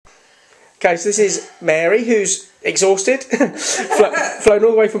Okay, so this is Mary, who's exhausted, flown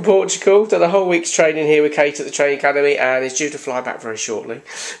all the way from Portugal, done a whole week's training here with Katy at the training academy, and is due to fly back very shortly.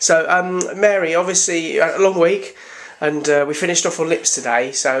 So, Mary, obviously, a long week, and we finished off on lips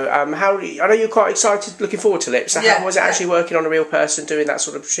today. So, I know you're quite excited, looking forward to lips. So, how was it actually working on a real person, doing that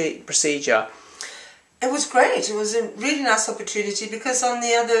sort of procedure? It was great. It was a really nice opportunity because on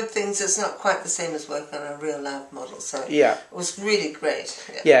the other things it's not quite the same as working on a real live model. So it was really great.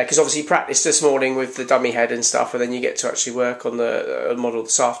 Yeah, because obviously you practiced this morning with the dummy head and stuff, and then you get to actually work on the model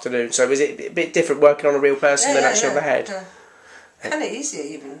this afternoon. So was it a bit different working on a real person than actually on the head? Kind of easier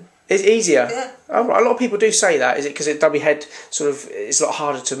even. It's easier? Yeah. Oh, a lot of people do say that. Is it because a dummy head sort of, it's a lot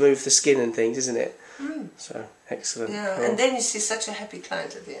harder to move the skin and things, isn't it? So, excellent. Yeah, cool. And then you see such a happy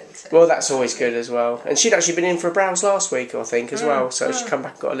client at the end. So. Well, that's always good as well. And she'd actually been in for a brows last week, I think, as well. So she's come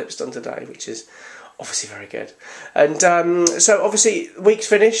back and got her lips done today, which is obviously very good. And so, obviously, the week's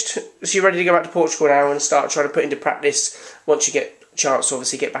finished. So you're ready to go back to Portugal now and start trying to put into practice, once you get a chance to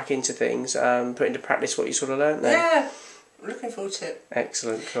obviously get back into things, put into practice what you sort of learnt there. Yeah, looking forward to it.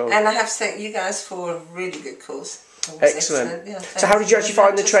 Excellent, cool. And I have to thank you guys for a really good course. Excellent. Yeah, so how did you actually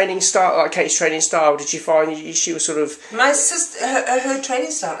find the training style, like Kate's training style? Did you find she was sort of... My sister, her training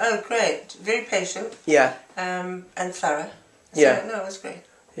style, oh great, very patient. Yeah. And thorough. So, yeah. No, it was great.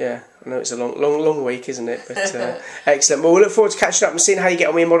 Yeah, I know it's a long week, isn't it? But excellent. Well, we'll look forward to catching up and seeing how you get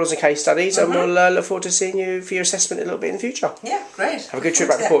on with your models and case studies, and we'll look forward to seeing you for your assessment a little bit in the future. Yeah, great. Have a good trip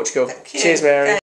back to Portugal. Cheers, Mary.